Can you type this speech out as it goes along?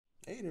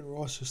Adin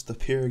Ross is the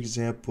pure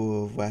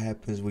example of what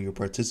happens when you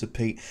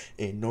participate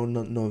in No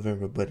Nut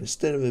November, but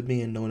instead of it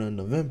being No Nut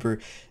November,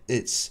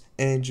 it's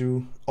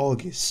Andrew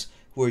August,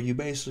 where you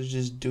basically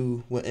just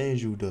do what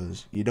Andrew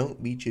does. You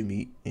don't beat your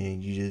meat,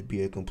 and you just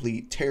be a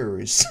complete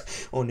terrorist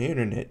on the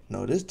internet.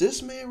 No,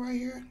 this man right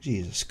here,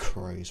 Jesus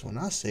Christ, when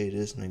I say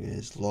this nigga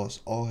has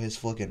lost all his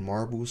fucking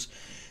marbles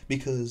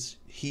because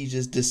he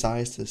just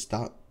decides to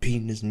stop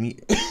beating his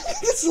meat.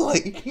 It's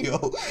like, yo,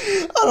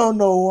 I don't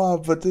know why,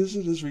 but this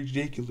shit is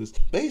ridiculous.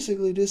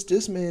 Basically,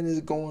 this man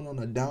is going on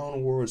a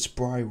downward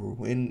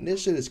spiral, and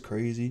this shit is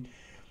crazy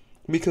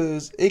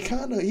because he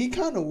kind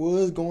of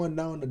was going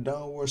down the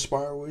downward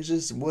spiral. It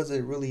just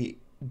wasn't really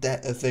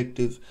that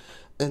effective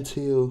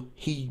until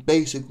he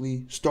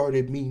basically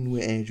started meeting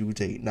with Andrew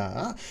Tate.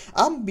 Nah,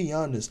 I'm gonna be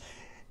honest.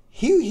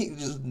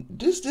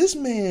 This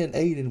man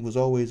Adin was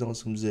always on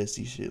some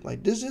zesty shit.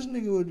 Like this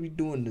nigga would be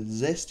doing the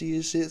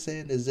zestiest shit,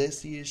 saying the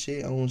zestiest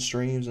shit on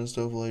streams and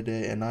stuff like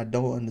that, and I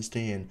don't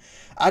understand.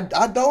 I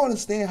don't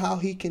understand how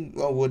he can.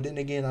 Well, then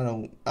again,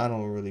 I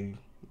don't really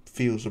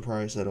feel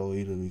surprised at all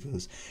either,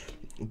 because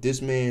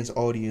this man's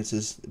audience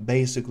is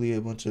basically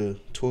a bunch of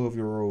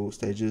 12-year-olds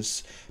that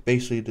just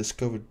basically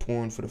discovered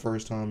porn for the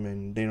first time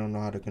and they don't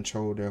know how to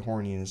control their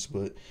horniness.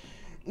 But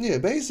yeah,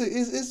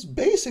 it's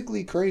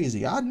basically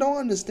crazy. I don't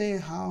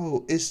understand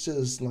how it's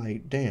just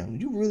like, damn,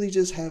 you really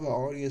just have an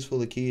audience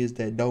full of kids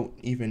that don't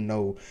even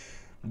know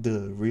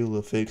the real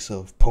effects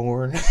of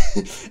porn.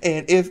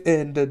 And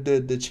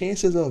the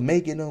chances of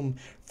making them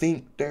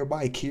think they're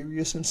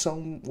bi-curious in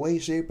some way,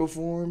 shape, or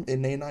form,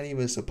 and they're not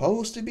even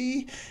supposed to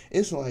be,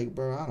 it's like,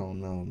 bro, I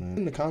don't know, man.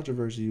 And the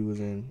controversy he was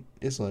in,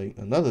 it's like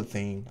another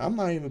thing. I'm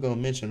not even gonna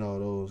mention all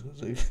those.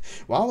 Like,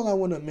 why would I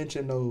want to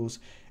mention those?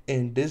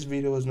 And this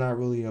video is not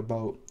really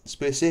about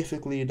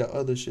specifically the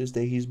other shits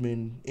that he's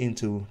been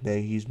into, that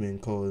he's been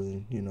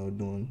causing,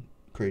 doing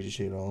crazy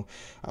shit on.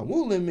 I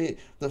will admit,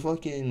 the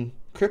fucking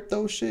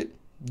crypto shit,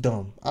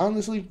 dumb.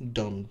 Honestly,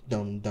 dumb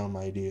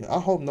idea. I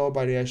hope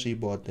nobody actually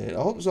bought that.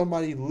 I hope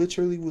somebody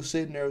literally was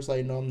sitting there and was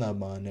like, no, I'm not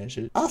buying that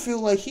shit. I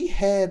feel like he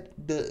had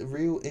the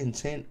real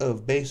intent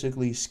of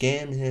basically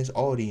scamming his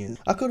audience.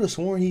 I could have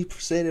sworn he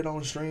said it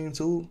on stream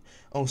too,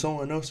 on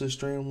someone else's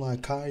stream,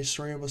 like Kai's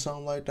stream or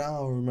something like that. I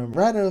don't remember.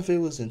 Rather, if it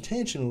was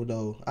intentional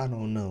though, I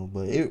don't know.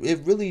 But it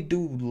really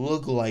do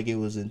look like it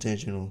was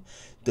intentional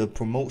to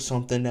promote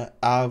something that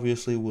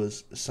obviously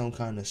was some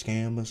kind of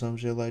scam or some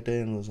shit like that.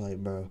 And it was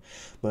like, bro.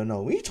 But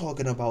no, we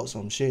talking about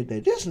some shit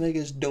that this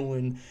nigga's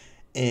doing,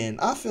 and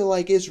I feel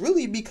like it's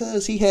really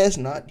because he has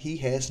not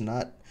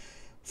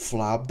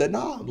flopped the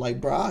knob.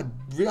 Like, bro,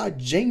 I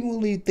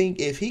genuinely think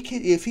if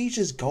he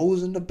just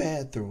goes in the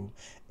bathroom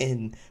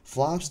and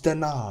flops the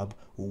knob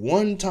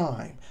one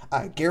time,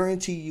 I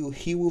guarantee you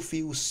he will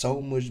feel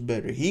so much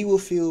better. He will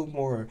feel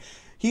more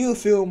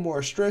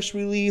stress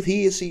relief.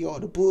 He'll see all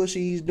the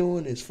bullshit he's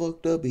doing is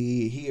fucked up.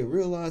 He'll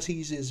realize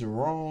he's just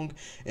wrong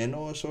and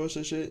all sorts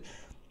of shit.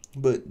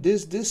 But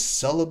this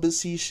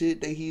celibacy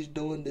shit that he's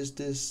doing,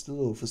 this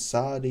little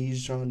facade that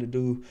he's trying to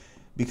do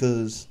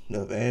because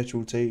of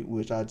Andrew Tate,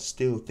 which I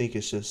still think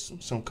it's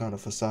just some kind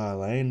of facade.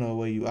 Like, ain't no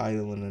way you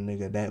idling a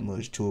nigga that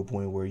much to a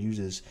point where you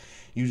just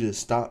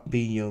stop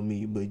being your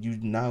meat, but you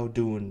now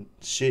doing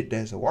shit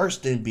that's worse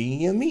than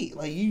being your meat.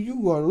 Like,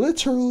 you are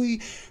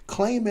literally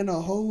claiming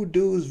a whole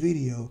dude's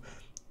video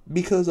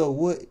because of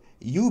what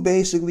you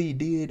basically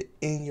did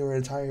in your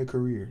entire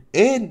career.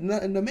 And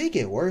to make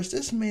it worse,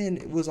 this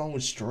man was on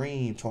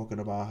stream talking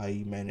about how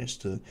he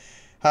managed to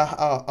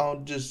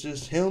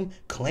just him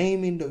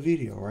claiming the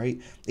video,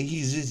 right? And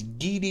he's just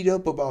giddied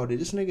up about it.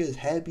 This nigga is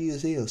happy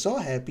as hell. So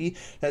happy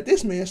that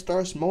this man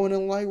starts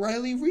moaning like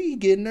Riley Reid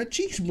getting her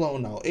cheeks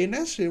blown out. And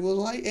that shit was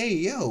like, hey,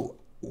 yo,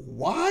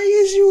 why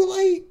is you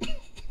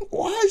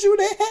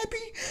that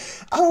happy?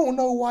 I don't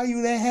know why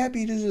you that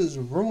happy to just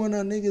ruin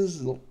a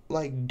nigga's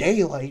like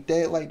day like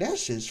that. Like, that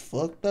shit's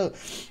fucked up.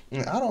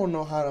 And I don't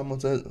know how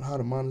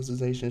the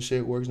monetization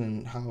shit works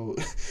and how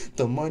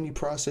the money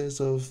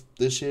process of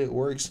this shit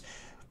works,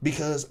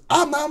 because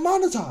I'm not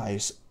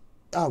monetized.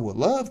 I would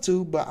love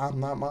to, but I'm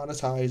not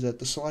monetized at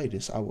the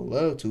slightest. I would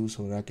love to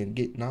so that I can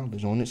get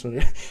knowledge on it, so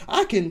that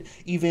I can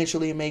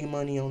eventually make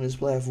money on this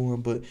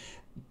platform. But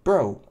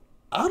bro,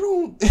 I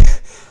don't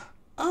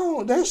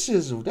that's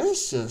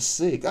just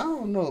sick. I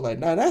don't know. Like,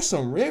 now that's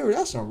some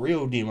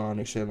real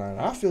demonic shit. Like,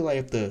 I feel like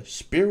if the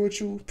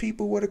spiritual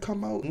people were to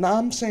come out. Nah,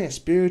 I'm saying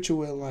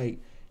spiritual and like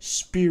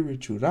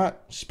spiritual,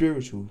 not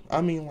spiritual.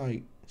 I mean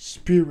like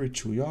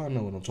spiritual. Y'all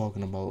know what I'm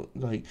talking about.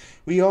 Like,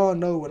 we all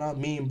know what I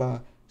mean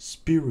by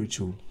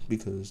spiritual,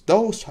 because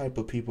those type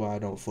of people I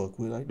don't fuck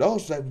with. Like,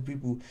 those type of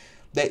people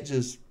that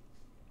just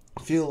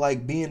feel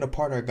like being a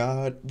part of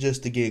God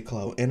just to get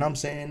clout. And I'm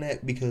saying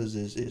that because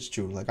it's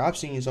true. Like, I've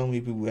seen so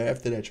many people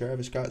after that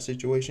Travis Scott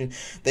situation,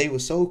 they were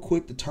so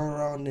quick to turn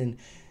around and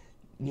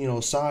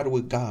side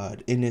with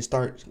God and then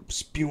start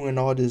spewing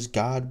all this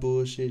God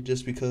bullshit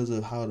just because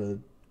of how the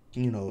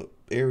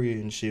area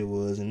and shit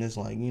was, and it's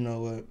like, you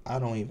know what, I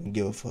don't even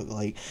give a fuck.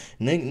 Like,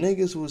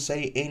 niggas will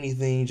say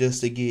anything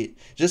just to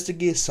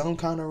get some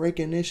kind of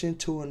recognition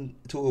to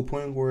a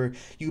point where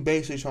you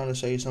basically trying to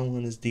say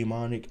someone is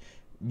demonic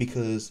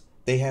because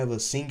they have a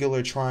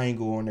singular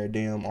triangle on their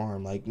damn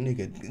arm. Like,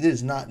 nigga, this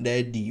is not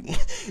that deep.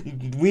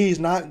 We is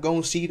not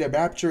gonna see the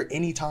rapture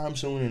anytime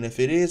soon, and if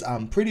it is,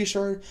 I'm pretty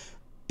sure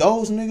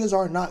those niggas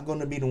are not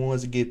gonna be the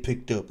ones that get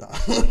picked up.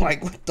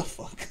 Like, what the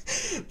fuck?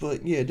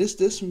 But yeah,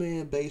 this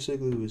man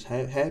basically was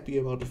happy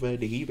about the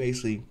fact that he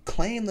basically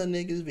claimed the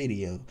nigga's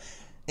video,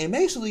 and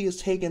basically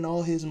is taking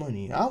all his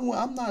money.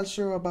 I'm not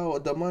sure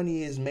about the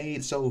money is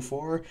made so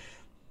far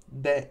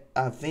that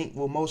I think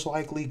will most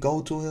likely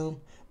go to him,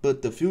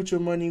 but the future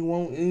money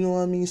won't, you know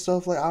what I mean?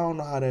 Stuff like, I don't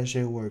know how that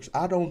shit works.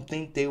 I don't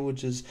think they would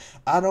just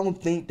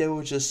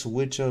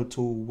switch up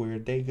to where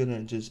they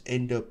gonna just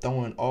end up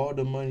throwing all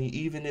the money,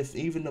 even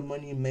the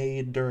money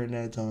made during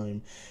that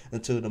time,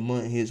 until the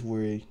month hits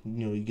where,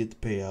 you get the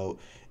payout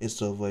and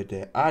stuff like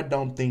that. I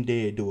don't think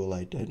they'd do it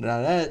like that.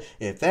 Now that,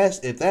 if that's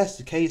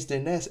the case,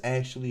 then that's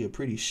actually a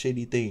pretty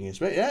shitty thing.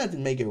 Especially, that had to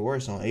make it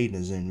worse on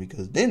Adin's end,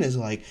 because then it's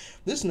like,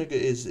 this nigga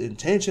is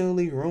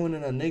intentionally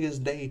ruining a nigga's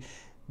day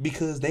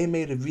because they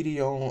made a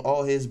video on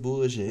all his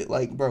bullshit.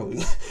 Like, bro,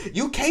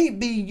 you can't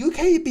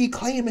be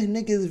claiming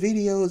niggas'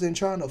 videos and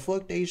trying to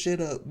fuck they shit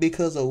up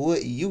because of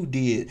what you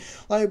did.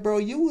 Like, bro,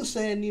 you was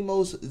saying the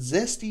most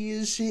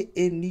zestiest shit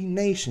in the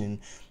nation.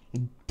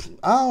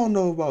 I don't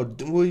know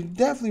about, well, you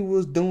definitely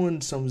was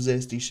doing some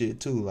zesty shit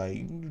too. Like,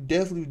 you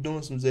definitely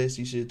doing some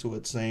zesty shit too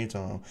at the same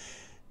time.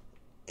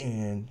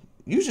 And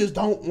you just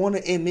don't want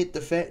to admit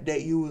the fact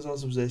that you was on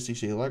some zesty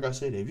shit. Like I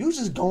said, if you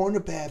just go in the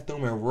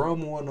bathroom and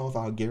rub one off,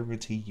 I'll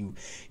guarantee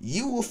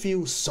you will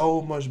feel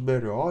so much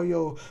better. All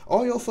your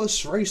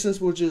frustrations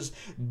will just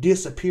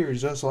disappear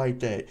just like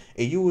that,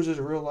 and you will just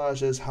realize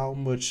just how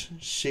much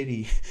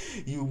shitty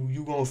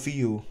you gonna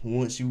feel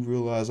once you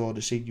realize all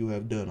the shit you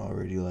have done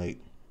already. Like,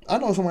 I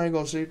know somebody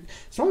gonna see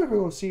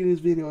this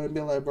video and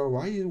be like, bro,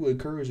 why are you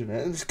encouraging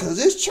that? It's because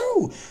it's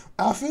true.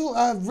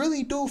 I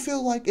really do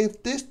feel like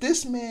if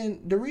this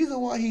man, the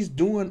reason why he's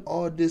doing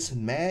all this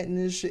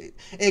madness shit,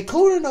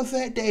 including the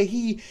fact that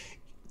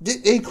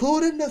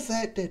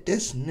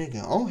this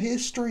nigga on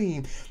his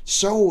stream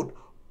showed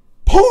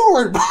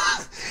porn.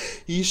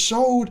 He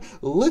showed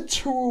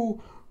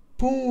literal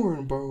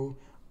porn, bro.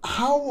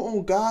 How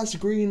on God's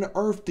green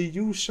earth do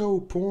you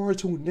show porn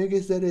to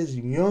niggas that is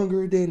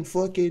younger than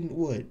fucking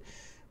what?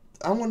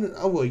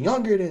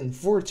 Younger than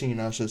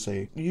 14, I should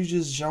say. You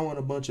just showing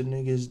a bunch of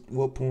niggas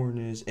what porn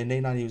is, and they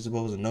not even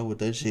supposed to know what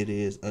that shit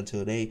is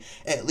until they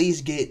at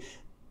least get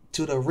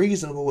to the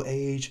reasonable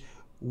age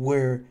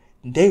where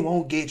they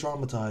won't get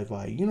traumatized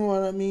by it. You know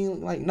what I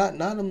mean? Like, not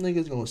them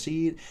niggas gonna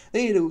see it.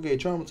 They either will get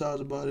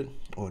traumatized about it,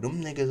 or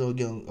them niggas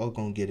are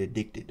gonna get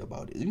addicted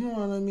about it. You know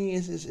what I mean?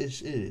 It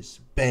is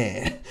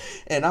bad.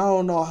 And I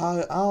don't know how,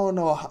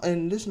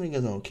 and this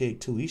nigga's on Kick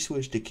too. He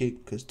switched to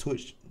Kick because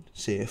Twitch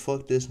said,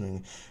 fuck this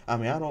nigga. I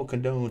mean, I don't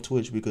condone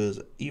Twitch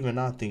because even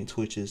I think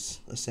Twitch is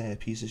a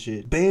sad piece of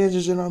shit. Bans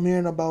and shit I'm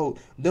hearing about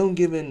them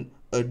giving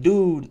a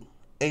dude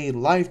a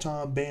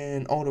lifetime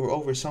ban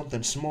over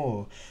something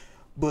small.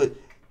 But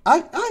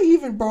I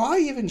even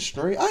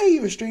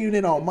streamed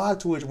it on my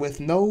Twitch with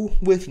no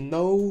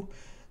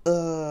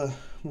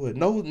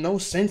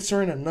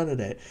censoring or none of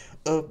that.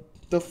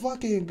 The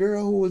fucking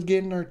girl who was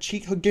getting her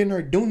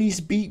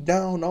doonies beat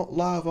down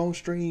live on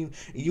stream,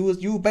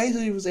 you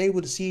basically was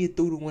able to see it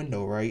through the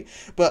window, right?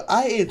 But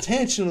I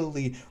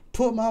intentionally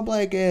put my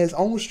black ass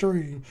on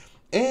stream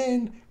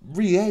and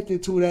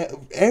reacted to that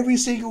every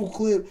single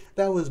clip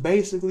that was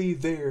basically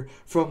there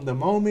from the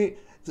moment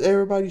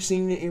everybody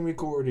seen it and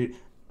recorded,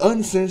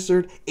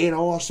 uncensored, and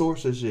all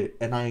sorts of shit,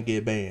 and I ain't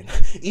get banned.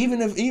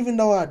 Even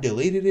though I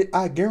deleted it,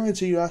 I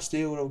guarantee you I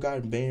still would have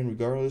gotten banned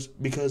regardless,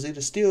 because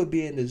it'd still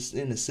be in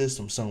the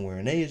system somewhere,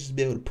 and they just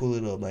be able to pull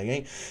it up.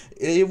 Like,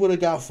 it would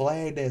have got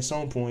flagged at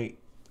some point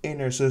in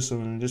their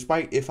system, and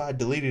despite if I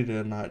deleted it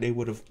or not, they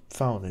would have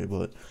found it.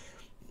 But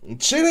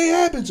shit ain't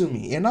happened to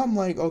me, and I'm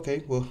like,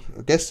 okay, well,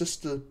 I guess that's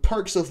the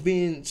perks of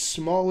being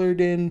smaller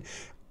than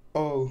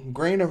a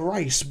grain of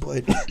rice.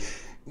 But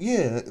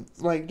yeah,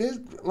 like this,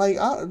 like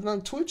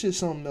Twitch is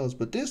something else,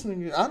 but this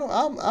nigga,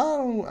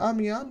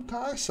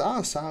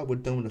 I side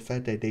with them the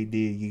fact that they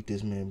did yeet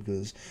this man,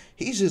 because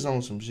he's just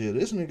on some shit.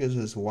 This nigga's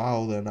just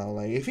wild and all.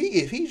 Like, if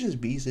he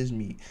just beats his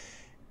meat,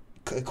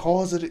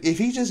 if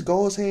he just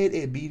goes ahead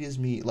and beat his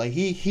meat, like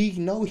he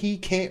know he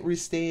can't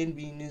withstand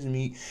beating his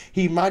meat,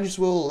 he might as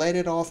well let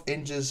it off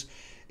and just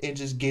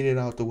get it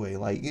out the way.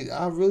 Like,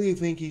 I really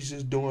think he's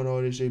just doing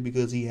all this shit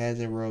because he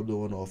hasn't rubbed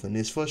one off, and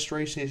his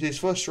frustrations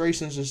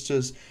is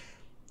just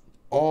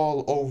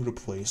all over the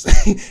place.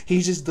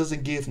 He just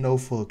doesn't give no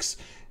fucks.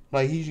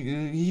 Like,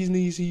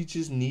 he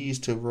just needs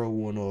to rub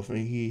one off,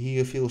 and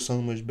he'll feel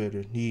so much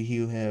better.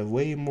 He'll have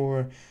way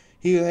more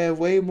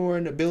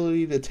an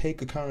ability to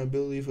take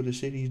accountability for the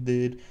shit he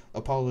did,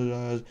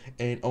 apologize,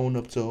 and own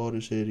up to all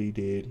the shit he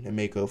did and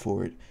make up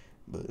for it.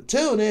 But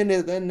till then,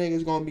 that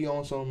nigga's gonna be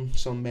on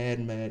some Mad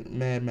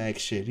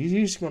Max shit.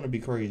 He's gonna be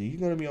crazy. He's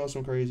gonna be on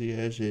some crazy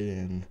ass shit,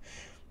 and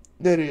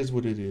that is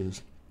what it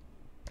is.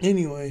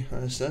 Anyway,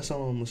 that's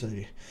all I'm gonna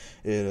say.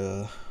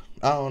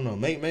 I don't know.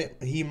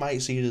 He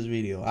might see this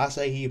video. I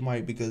say he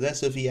might because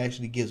that's if he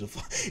actually gives a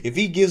fuck. If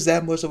he gives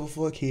that much of a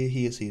fuck,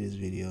 he'll see this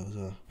video.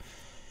 So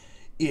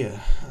yeah,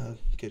 I'll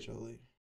catch y'all later.